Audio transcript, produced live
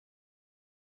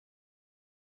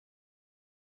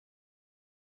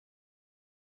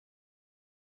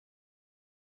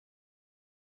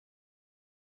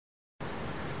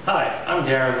Hi, I'm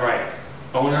Darren Wright,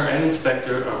 owner and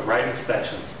inspector of Wright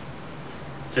Inspections.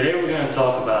 Today we're going to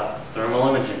talk about thermal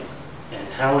imaging and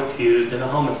how it's used in a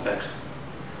home inspection.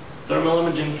 Thermal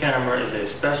imaging camera is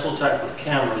a special type of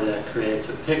camera that creates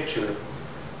a picture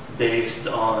based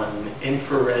on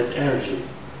infrared energy.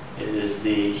 It is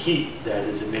the heat that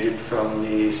is emitted from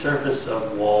the surface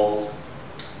of walls,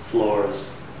 floors,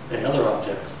 and other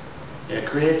objects.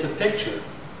 It creates a picture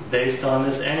based on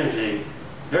this energy.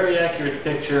 Very accurate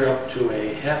picture up to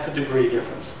a ½ degree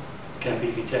difference can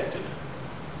be detected.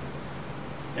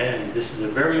 And this is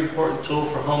a very important tool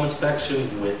for home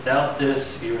inspection. Without this,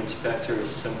 your inspector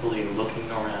is simply looking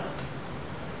around.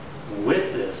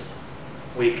 With this,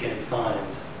 we can find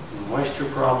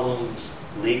moisture problems,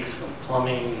 leaks from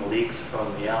plumbing, leaks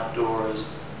from the outdoors.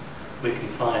 We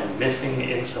can find missing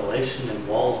insulation in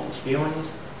walls and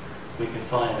ceilings. We can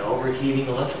find overheating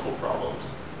electrical problems,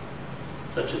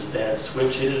 such as bad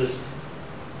switches,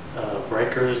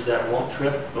 breakers that won't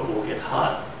trip but will get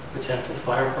hot, potential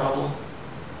fire problem.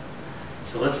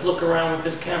 So let's look around with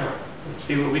this camera and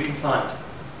see what we can find.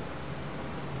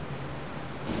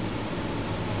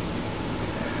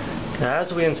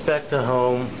 As we inspect the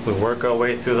home, we work our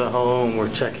way through the home,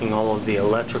 we're checking all of the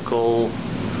electrical,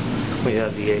 we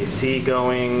have the AC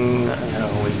going,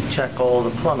 we check all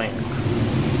the plumbing.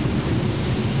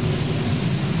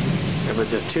 If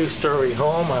it's a two-story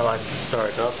home, I like to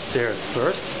start upstairs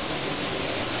first.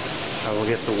 I will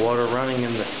get the water running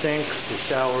in the sinks, the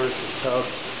showers, the tubs.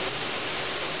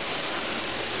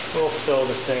 We'll fill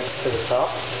the sinks to the top,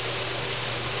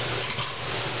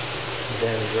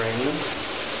 then drain them.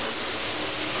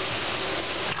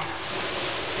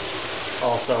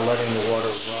 Also letting the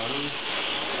water run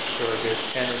for a good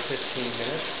 10 or 15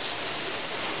 minutes.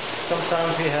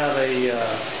 Sometimes you have a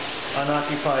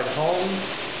unoccupied home.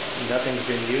 Nothing's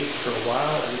been used for a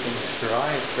while, everything's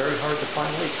dry, it's very hard to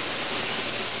find leaks.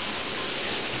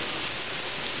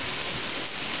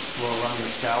 We'll run the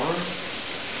shower,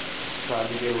 try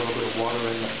to get a little bit of water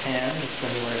in the pan to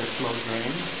simulate a slow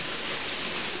drain.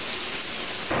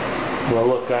 We'll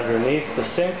look underneath the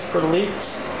sinks for leaks,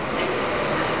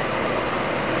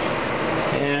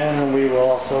 and we will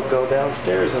also go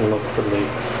downstairs and look for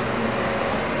leaks.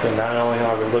 But not only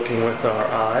are we looking with our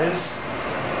eyes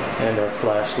and our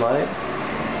flashlight,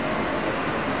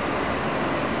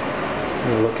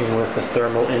 we're looking with the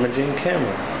thermal imaging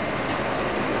camera.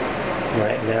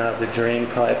 Right now the drain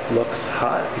pipe looks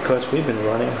hot because we've been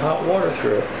running hot water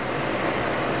through it.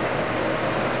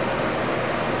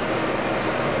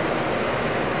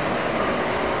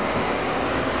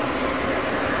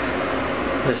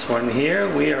 This one here,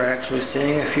 we are actually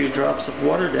seeing a few drops of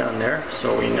water down there,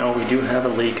 so we know we do have a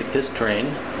leak at this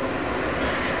drain.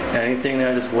 Anything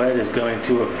that is wet is going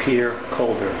to appear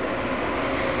colder.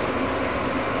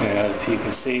 And if you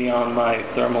can see on my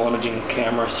thermal imaging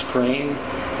camera screen,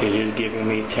 it is giving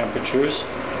me temperatures.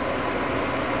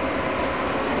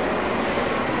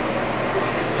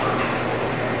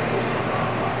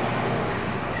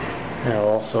 Now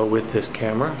also with this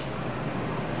camera,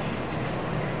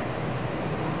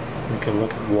 we can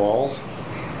look at walls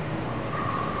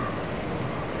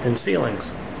and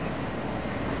ceilings,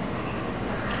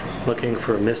 looking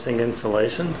for missing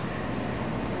insulation.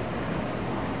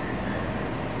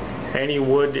 Any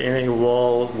wood in a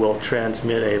wall will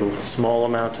transmit a small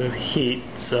amount of heat,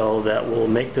 so that will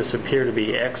make this appear to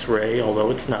be X-ray, although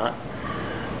it's not.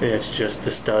 It's just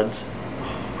the studs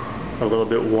a little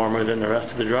bit warmer than the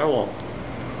rest of the drywall.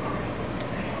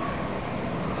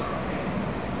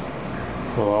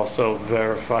 We'll also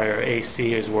verify our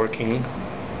AC is working.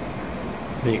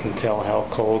 You can tell how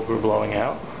cold we're blowing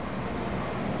out.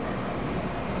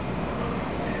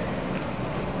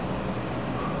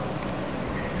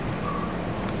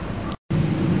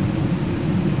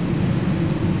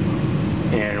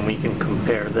 And we can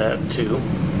compare that to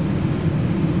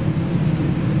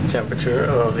temperature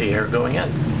of the air going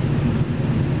in,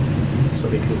 so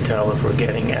we can tell if we're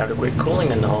getting adequate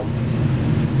cooling in the home.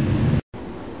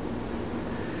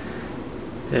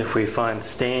 If we find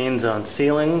stains on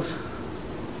ceilings,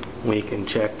 we can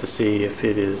check to see if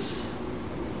it is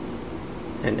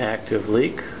an active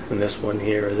leak, and this one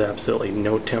here is absolutely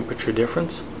no temperature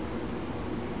difference,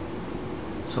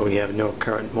 so we have no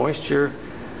current moisture.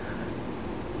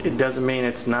 It doesn't mean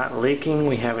it's not leaking.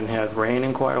 We haven't had rain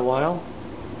in quite a while.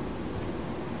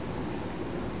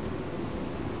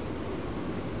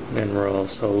 And we're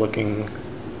also looking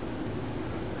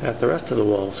at the rest of the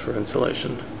walls for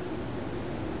insulation.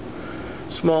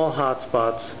 Small hot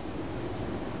spots,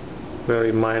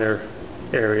 very minor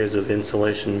areas of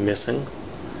insulation missing.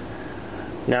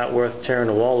 Not worth tearing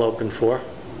a wall open for.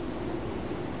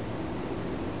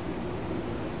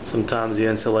 Sometimes the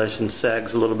insulation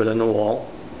sags a little bit in the wall.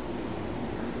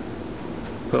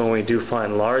 But when we do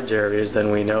find large areas, then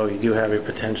we know you do have a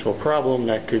potential problem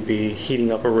that could be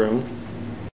heating up a room.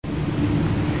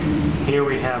 Here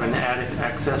we have an attic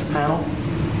access panel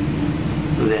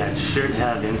that should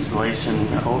have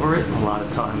insulation over it. A lot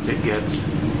of times it gets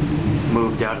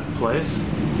moved out of place.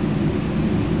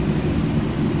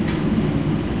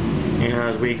 And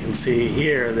as we can see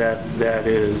here, that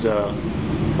is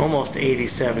almost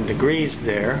 87 degrees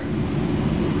there,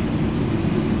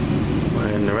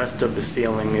 and the rest of the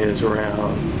ceiling is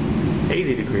around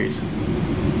 80 degrees.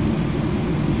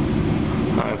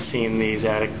 I've seen these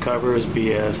attic covers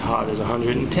be as hot as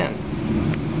 110,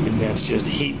 and that's just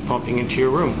heat pumping into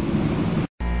your room.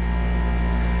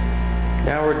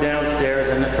 Now we're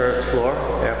downstairs on the first floor.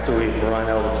 After we've run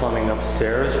all the plumbing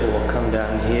upstairs, we'll come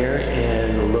down here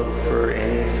and look for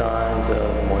any signs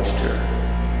of moisture.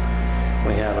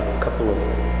 We have a couple of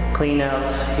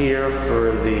cleanouts here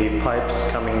for the pipes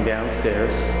coming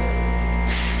downstairs.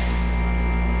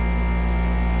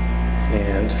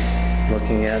 And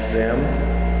looking at them,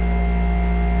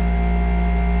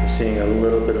 I'm seeing a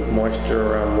little bit of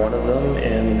moisture around one of them,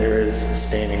 and there is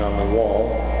staining on the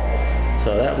wall.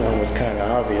 So that one was kind of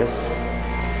obvious.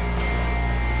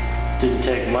 Didn't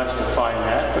take much to find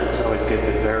that, but it's always good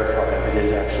to verify if it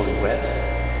is actually wet.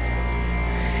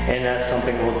 And that's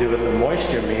something we'll do with the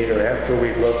moisture meter. After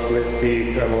we've looked with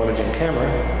the thermal imaging camera,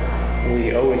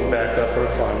 we always back up our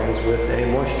findings with a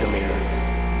moisture meter.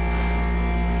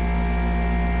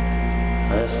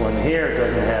 Now this one here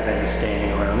doesn't have any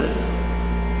staining around it.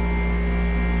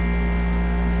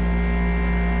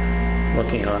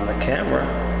 Looking on the camera,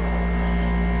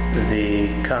 the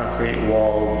concrete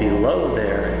wall below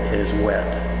there is wet.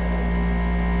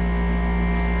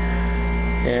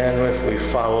 And if we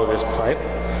follow this pipe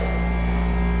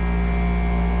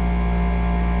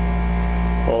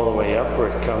all the way up where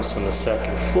it comes from the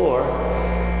second floor,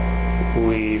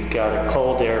 we've got a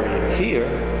cold area here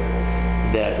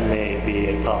that may be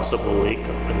a possible leak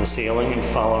up in the ceiling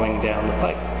and following down the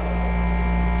pipe.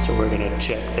 So we're going to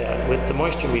check that with the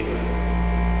moisture meter.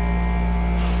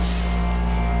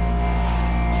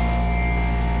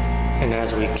 And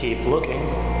as we keep looking,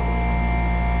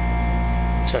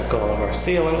 check all of our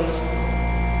ceilings.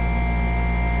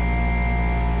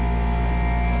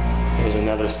 There's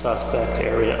another suspect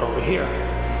area over here.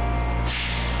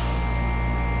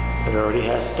 It already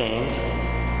has stains.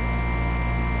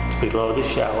 It's below the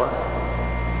shower.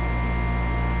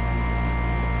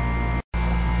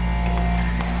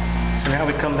 So now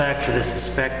we come back to the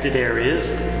suspected areas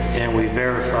and we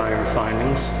verify our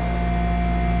findings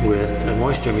with a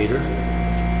moisture meter.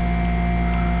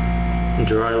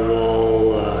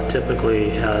 Drywall typically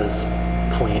has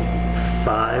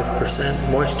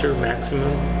 0.5% moisture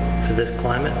maximum for this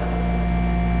climate.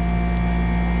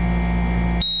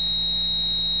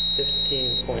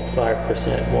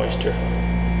 15.5% moisture.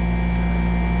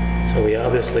 So we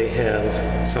obviously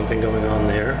have something going on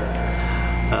there.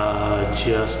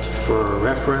 Just for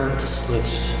reference,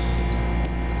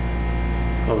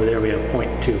 over there we have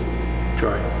 0.2.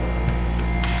 Dry.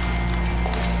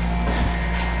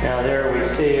 Now there we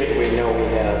see it, we know we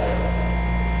have,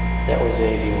 that was an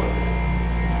easy one.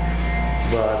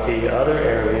 But the other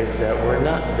areas that were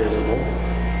not visible,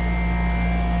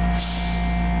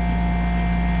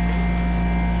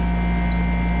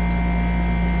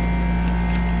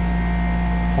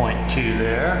 0.2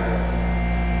 there.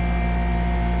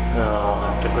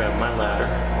 I'll have to grab my ladder,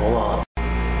 hold on.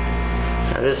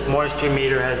 This moisture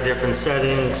meter has different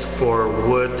settings for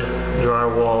wood,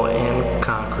 drywall, and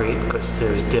concrete because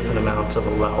there's different amounts of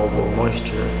allowable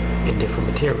moisture in different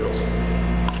materials.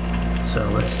 So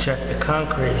let's check the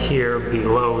concrete here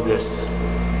below this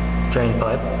drain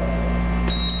pipe.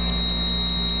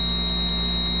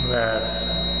 That's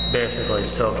basically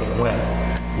soaking wet.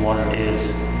 Water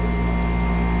is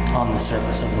on the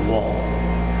surface of the wall.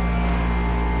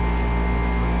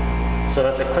 So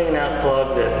that's a clean out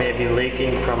plug that may be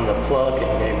leaking from the plug.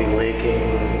 It may be leaking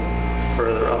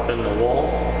further up in the wall.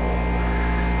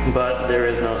 But there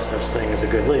is no such thing as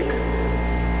a good leak.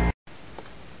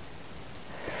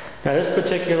 Now this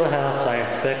particular house I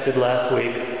inspected last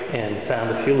week and found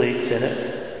a few leaks in it.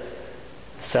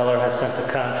 The seller has sent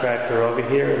a contractor over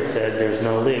here and said there's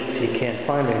no leaks. He can't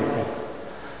find anything.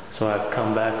 So I've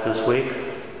come back this week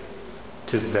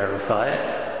to verify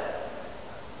it.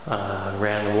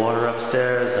 Ran the water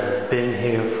upstairs. I've been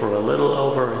here for a little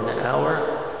over an hour.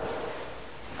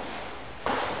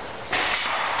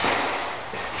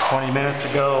 20 minutes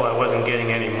ago I wasn't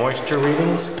getting any moisture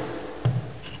readings.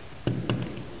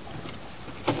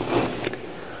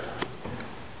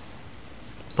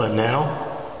 But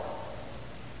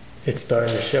It's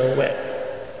starting to show wet.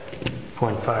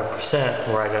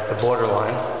 0.5% right at the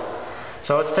borderline.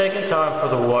 So it's taking time for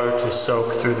the water to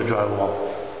soak through the drywall.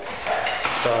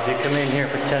 So if you come in here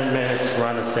for 10 minutes,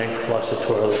 run the sink, flush the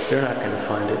toilet, you're not going to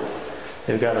find it.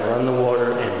 You've got to run the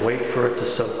water and wait for it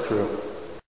to soak through.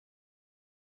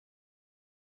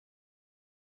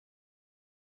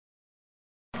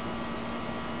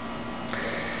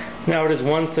 Now, it is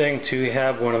one thing to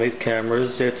have one of these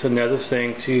cameras. It's another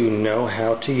thing to know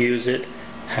how to use it,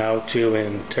 how to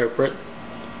interpret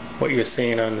what you're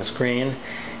seeing on the screen,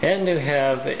 and to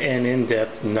have an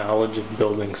in-depth knowledge of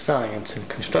building science and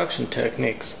construction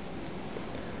techniques.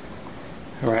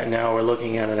 Right now we're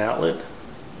looking at an outlet.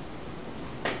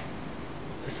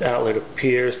 This outlet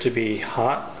appears to be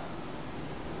hot,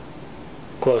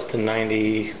 close to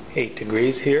 98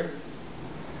 degrees here.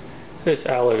 This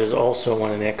outlet is also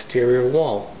on an exterior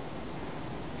wall,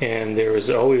 and there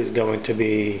is always going to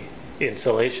be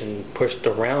insulation pushed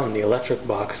around the electric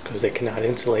box because they cannot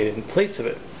insulate it in place of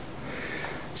it.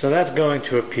 So that's going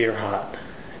to appear hot.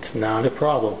 It's not a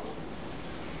problem.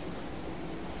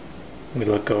 We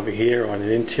look over here on an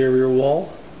interior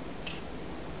wall.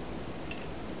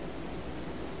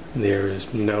 There is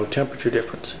no temperature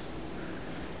difference.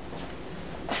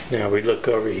 Now we look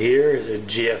over here is a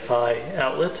GFI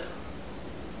outlet.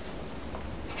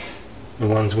 The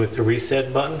ones with the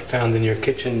reset button found in your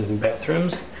kitchens and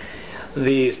bathrooms.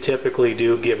 These typically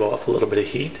do give off a little bit of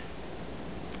heat.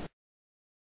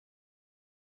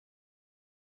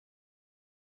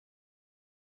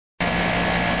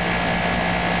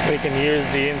 We can use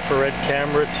the infrared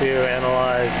camera to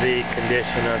analyze the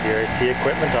condition of your AC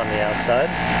equipment on the outside.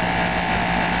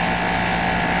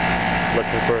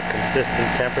 Looking for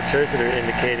consistent temperatures that are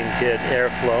indicating good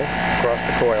airflow across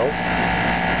the coils.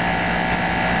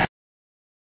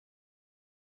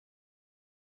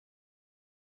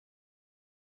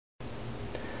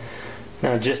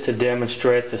 Now, just to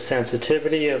demonstrate the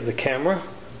sensitivity of the camera,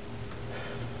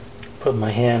 put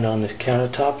my hand on this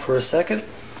countertop for a second.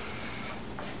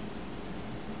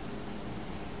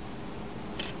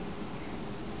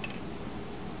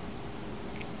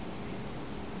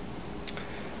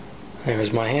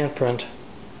 There's my handprint.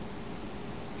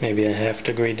 Maybe a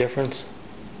half-degree difference.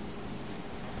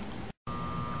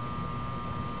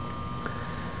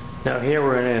 Now here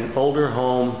we're in an older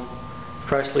home,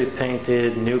 freshly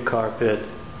painted, new carpet.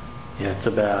 Yeah, it's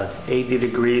about 80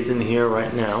 degrees in here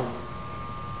right now.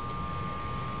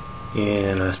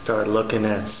 And I start looking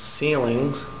at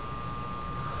ceilings.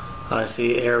 I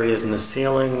see areas in the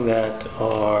ceiling that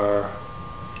are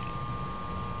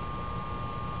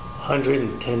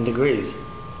 110 degrees.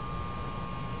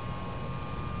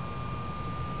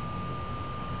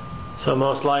 So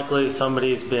most likely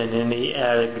somebody's been in the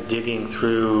attic digging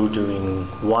through, doing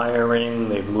wiring,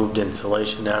 they've moved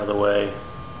insulation out of the way,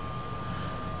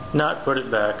 not put it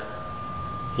back.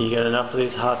 You get enough of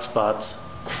these hot spots,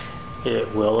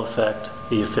 it will affect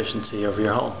the efficiency of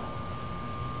your home.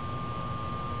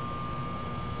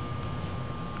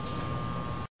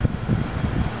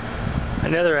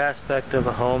 Another aspect of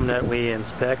a home that we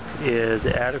inspect is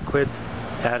adequate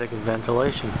attic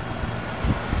ventilation.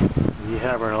 If you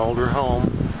have an older home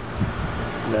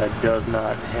that does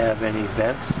not have any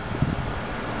vents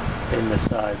in the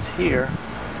sides here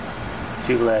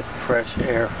to let fresh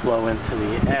air flow into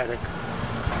the attic,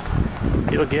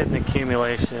 you'll get an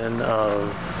accumulation of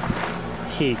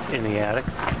heat in the attic.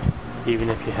 Even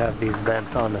if you have these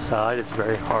vents on the side, it's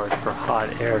very hard for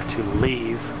hot air to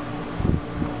leave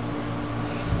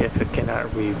if it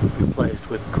cannot be replaced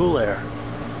with cool air.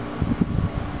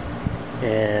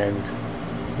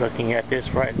 And looking at this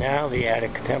right now, the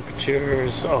attic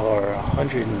temperatures are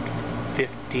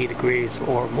 150 degrees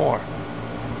or more.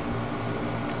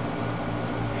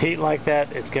 Heat like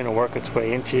that, it's going to work its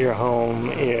way into your home.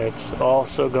 It's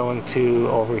also going to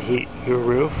overheat your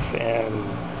roof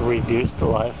and reduce the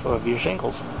life of your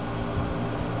shingles.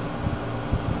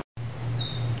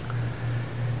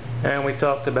 And we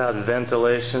talked about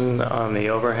ventilation on the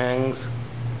overhangs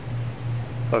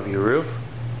of your roof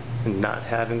and not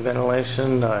having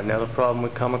ventilation. Another problem we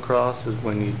come across is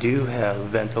when you do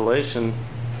have ventilation,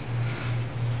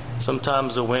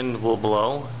 sometimes the wind will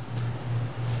blow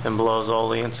and blows all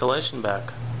the insulation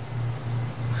back.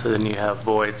 So then you have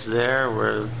voids there.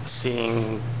 We're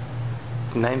seeing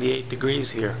 98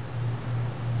 degrees here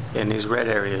in these red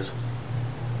areas.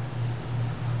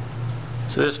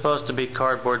 So there's supposed to be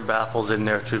cardboard baffles in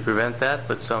there to prevent that,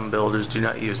 but some builders do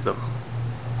not use them.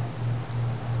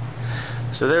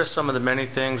 So there's some of the many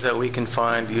things that we can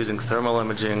find using thermal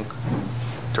imaging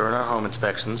during our home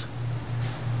inspections.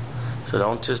 So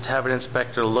don't just have an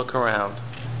inspector look around.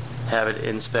 have it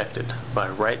inspected by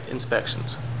right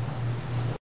inspections.